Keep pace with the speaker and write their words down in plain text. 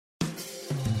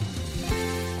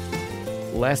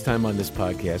Last time on this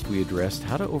podcast, we addressed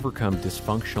how to overcome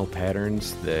dysfunctional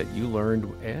patterns that you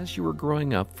learned as you were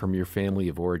growing up from your family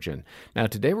of origin. Now,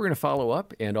 today we're going to follow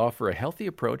up and offer a healthy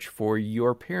approach for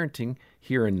your parenting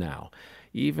here and now.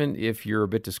 Even if you're a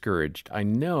bit discouraged, I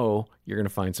know you're going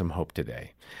to find some hope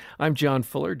today. I'm John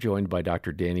Fuller, joined by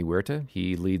Dr. Danny Huerta.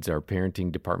 He leads our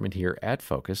parenting department here at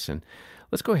Focus. And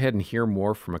let's go ahead and hear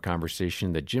more from a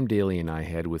conversation that Jim Daly and I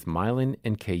had with Milan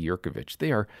and Kay Yurkovich.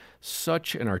 They are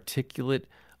such an articulate,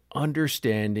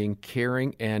 understanding,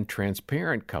 caring, and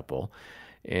transparent couple.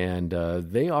 And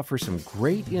they offer some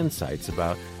great insights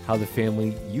about how the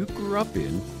family you grew up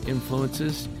in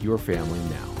influences your family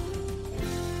now.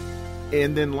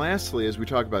 And then lastly, as we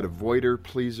talk about avoider,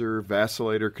 pleaser,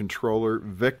 vacillator, controller,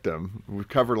 victim, we've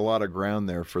covered a lot of ground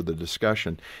there for the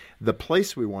discussion. The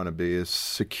place we want to be is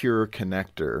secure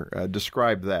connector.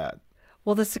 Describe that.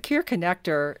 Well, the secure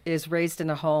connector is raised in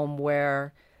a home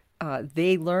where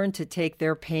they learn to take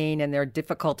their pain and their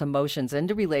difficult emotions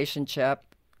into relationship.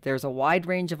 There's a wide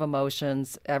range of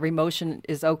emotions. Every emotion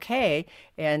is okay,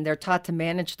 and they're taught to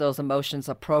manage those emotions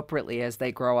appropriately as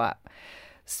they grow up.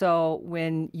 So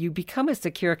when you become a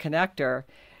secure connector,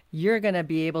 you're going to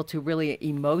be able to really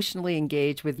emotionally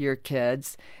engage with your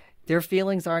kids. Their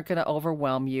feelings aren't going to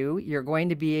overwhelm you. You're going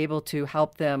to be able to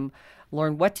help them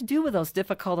learn what to do with those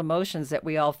difficult emotions that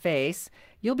we all face.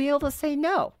 You'll be able to say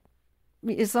no.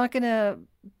 It's not going to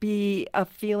be a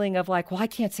feeling of like, well, I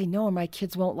can't say no or my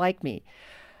kids won't like me.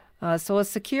 So a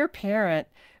secure parent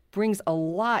brings a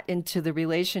lot into the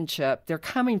relationship. They're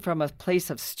coming from a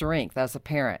place of strength as a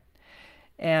parent.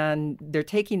 And they're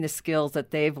taking the skills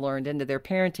that they've learned into their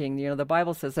parenting. You know, the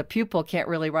Bible says a pupil can't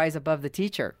really rise above the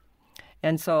teacher.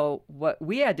 And so what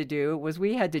we had to do was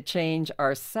we had to change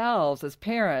ourselves as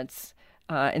parents.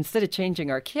 Instead of changing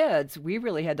our kids, we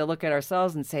really had to look at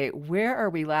ourselves and say, where are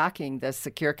we lacking this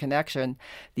secure connection,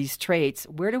 these traits?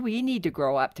 Where do we need to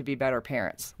grow up to be better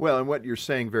parents? Well, and what you're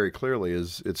saying very clearly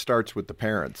is it starts with the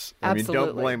parents. Absolutely. I mean,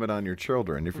 don't blame it on your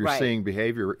children. If you're Right. seeing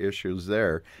behavior issues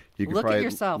there, you can Look at probably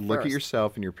yourself look at first.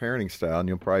 yourself and your parenting style, and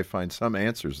you'll probably find some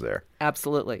answers there.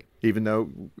 Absolutely. Even though,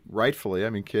 rightfully, I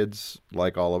mean, kids,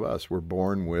 like all of us, were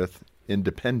born with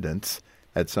independence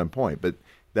at some point, but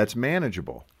that's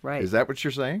manageable. Right. Is that what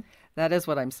you're saying? That is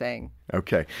what I'm saying.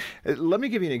 Okay. Let me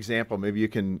give you an example. Maybe you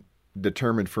can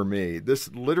determine for me. This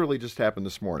literally just happened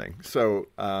this morning. So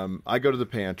I go to the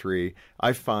pantry.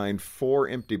 I find 4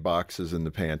 empty boxes in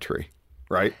the pantry,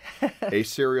 right? A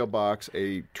cereal box,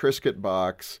 a Triscuit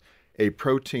box, a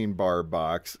protein bar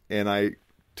box, and I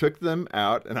took them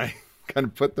out and I kind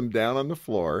of put them down on the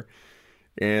floor.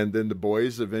 And then the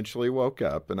boys eventually woke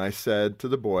up, and I said to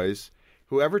the boys,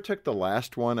 whoever took the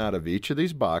last one out of each of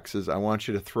these boxes, I want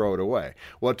you to throw it away.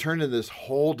 Well, it turned into this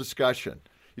whole discussion.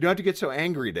 You don't have to get so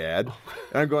angry, Dad.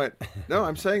 And I'm going, no,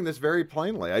 I'm saying this very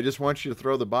plainly. I just want you to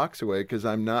throw the box away because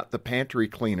I'm not the pantry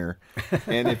cleaner.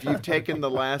 And if you've taken the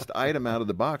last item out of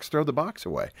the box, throw the box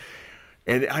away.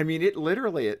 And I mean, it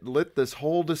lit this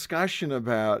whole discussion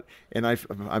about, and I'm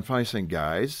finally saying,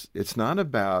 guys, it's not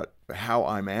about how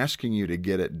I'm asking you to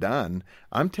get it done.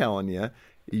 I'm telling you,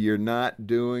 you're not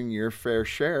doing your fair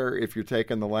share if you're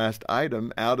taking the last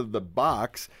item out of the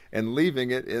box and leaving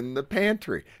it in the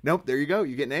pantry. Nope, there you go.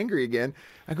 You're getting angry again.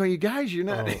 I go, you guys, you're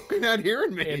not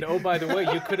hearing me. And oh, by the way,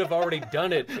 you could have already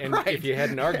done it and Right. if you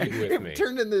hadn't argued with It me.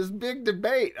 turned into this big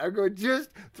debate. I go, just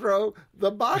throw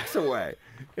the box away.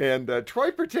 And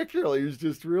Troy particularly was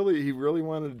just he really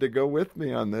wanted to go with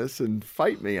me on this and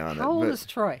fight me on it. How old But is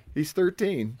Troy? he's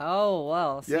 13. Oh,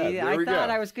 well, see, Yeah, there I we thought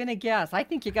go. I was going to guess. I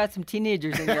think you got some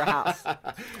teenagers in your house.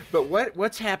 But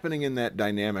what's happening in that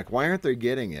dynamic? Why aren't they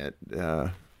getting it?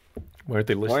 Weren't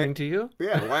they listening to you?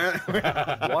 Yeah.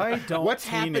 Why don't What's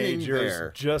happening teenagers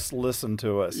there? just listen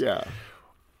to us? Yeah.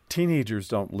 Teenagers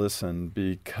don't listen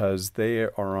because they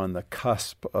are on the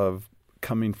cusp of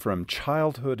coming from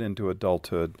childhood into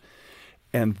adulthood,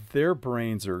 and their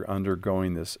brains are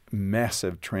undergoing this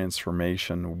massive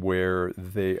transformation where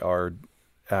they are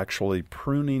actually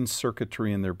pruning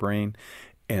circuitry in their brain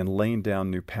and laying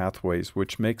down new pathways,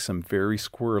 which makes them very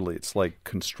squirrely. It's like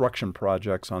construction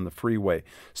projects on the freeway.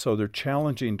 So they're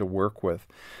challenging to work with.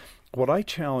 What I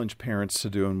challenge parents to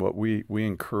do, and what we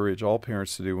encourage all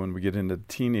parents to do when we get into the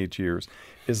teenage years,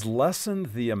 is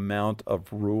lessen the amount of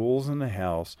rules in the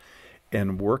house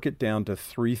and work it down to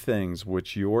 3 things,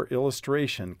 which your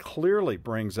illustration clearly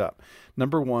brings up.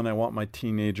 Number 1, I want my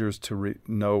teenagers to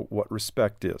know what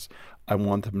respect is. I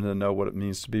want them to know what it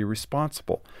means to be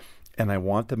responsible. And I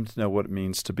want them to know what it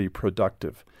means to be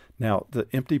productive. Now, the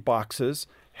empty boxes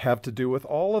have to do with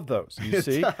all of those. You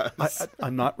see,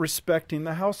 I'm not respecting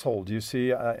the household, you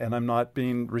see, and I'm not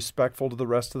being respectful to the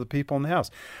rest of the people in the house.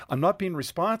 I'm not being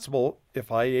responsible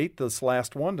if I ate this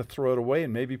last one to throw it away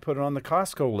and maybe put it on the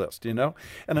Costco list, and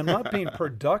I'm not being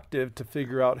productive to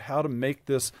figure out how to make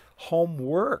this home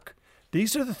work.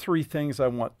 These are the three things I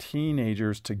want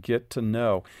teenagers to get to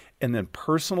know and then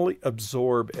personally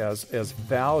absorb as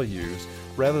values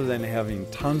rather than having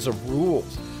tons of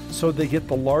rules, so they get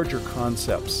the larger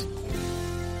concepts.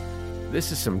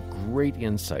 This is some great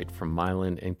insight from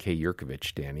Milan and Kay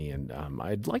Yurkovich, Danny, and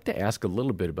I'd like to ask a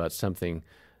little bit about something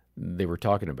they were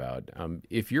talking about.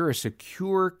 If you're a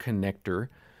secure connector,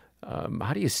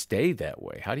 how do you stay that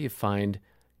way? How do you find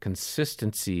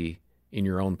consistency in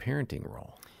your own parenting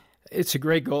role? It's a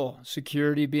great goal.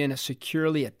 Security, being a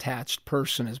securely attached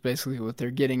person is basically what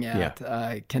they're getting at.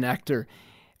 Connector.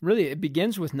 Really, it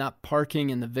begins with not parking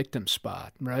in the victim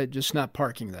spot, right? Just not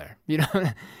parking there.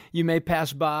 You may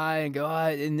pass by and go,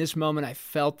 in this moment I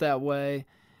felt that way,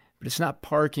 but it's not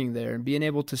parking there and being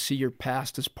able to see your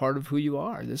past as part of who you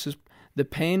are. This is the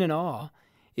pain and all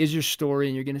is your story,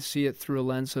 and you're going to see it through a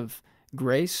lens of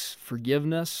grace,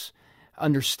 forgiveness,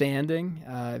 understanding.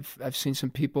 I've seen some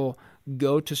people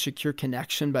go to secure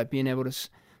connection by being able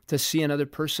to see another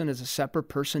person as a separate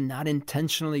person, not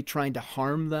intentionally trying to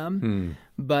harm them,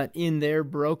 but in their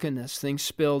brokenness, things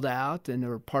spilled out and they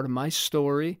were part of my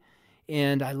story.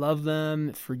 And I love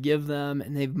them, forgive them,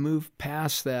 and they've moved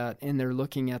past that, and they're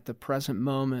looking at the present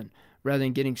moment rather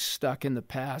than getting stuck in the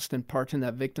past and parked in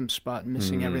that victim spot and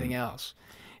missing everything else.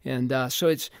 And so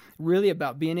it's really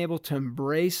about being able to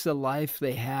embrace the life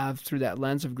they have through that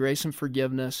lens of grace and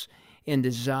forgiveness and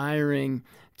desiring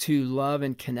to love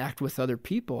and connect with other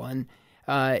people. And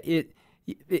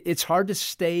it's hard to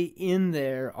stay in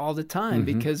there all the time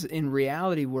because in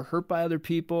reality, we're hurt by other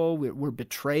people, we're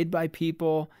betrayed by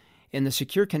people. And the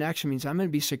secure connection means I'm going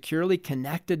to be securely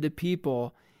connected to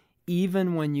people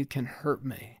even when you can hurt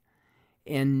me.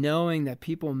 And knowing that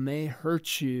people may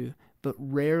hurt you, but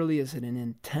rarely is it an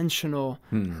intentional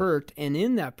hurt. And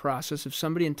in that process, if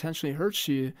somebody intentionally hurts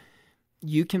you,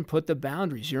 you can put the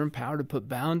boundaries. You're empowered to put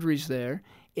boundaries there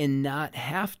and not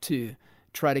have to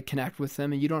try to connect with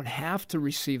them. And you don't have to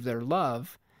receive their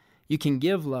love. You can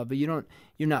give love, but you're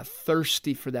not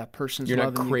thirsty for that person's love.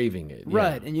 You're not craving it.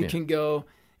 Right. And you can go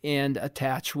and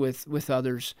attach with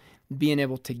others, being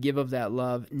able to give of that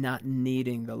love, not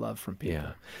needing the love from people.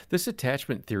 Yeah. This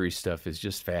attachment theory stuff is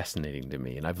just fascinating to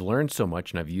me. And I've learned so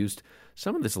much, and I've used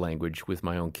some of this language with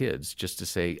my own kids just to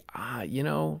say,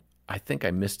 I think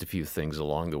I missed a few things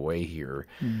along the way here.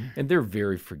 And they're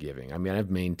very forgiving. I mean,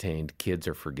 I've maintained kids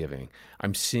are forgiving.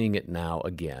 I'm seeing it now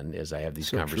again as I have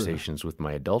these conversations with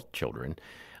my adult children.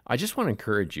 I just want to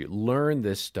encourage you, learn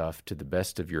this stuff to the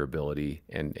best of your ability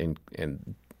and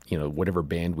whatever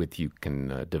bandwidth you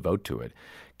can devote to it.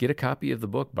 Get a copy of the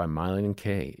book by Milan and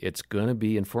Kay. It's going to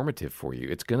be informative for you.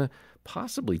 It's going to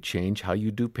possibly change how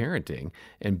you do parenting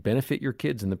and benefit your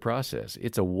kids in the process.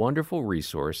 It's a wonderful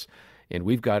resource, and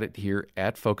we've got it here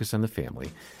at Focus on the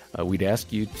Family. We'd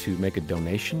ask you to make a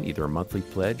donation, either a monthly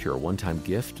pledge or a one-time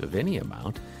gift of any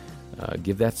amount.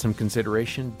 Give that some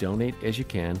consideration. Donate as you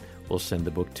can. We'll send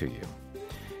the book to you.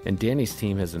 And Danny's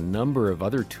team has a number of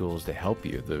other tools to help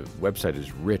you. The website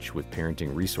is rich with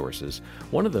parenting resources.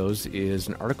 One of those is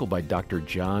an article by Dr.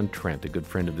 John Trent, a good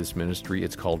friend of this ministry.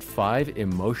 It's called 5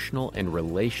 Emotional and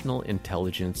Relational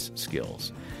Intelligence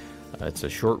Skills. It's a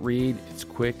short read, it's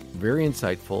quick, very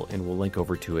insightful, and we'll link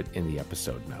over to it in the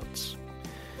episode notes.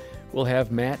 We'll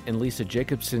have Matt and Lisa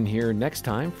Jacobson here next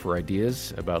time for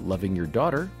ideas about loving your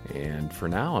daughter. And for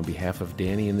now, on behalf of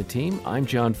Danny and the team, I'm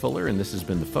John Fuller, and this has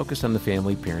been the Focus on the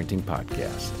Family Parenting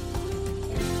Podcast.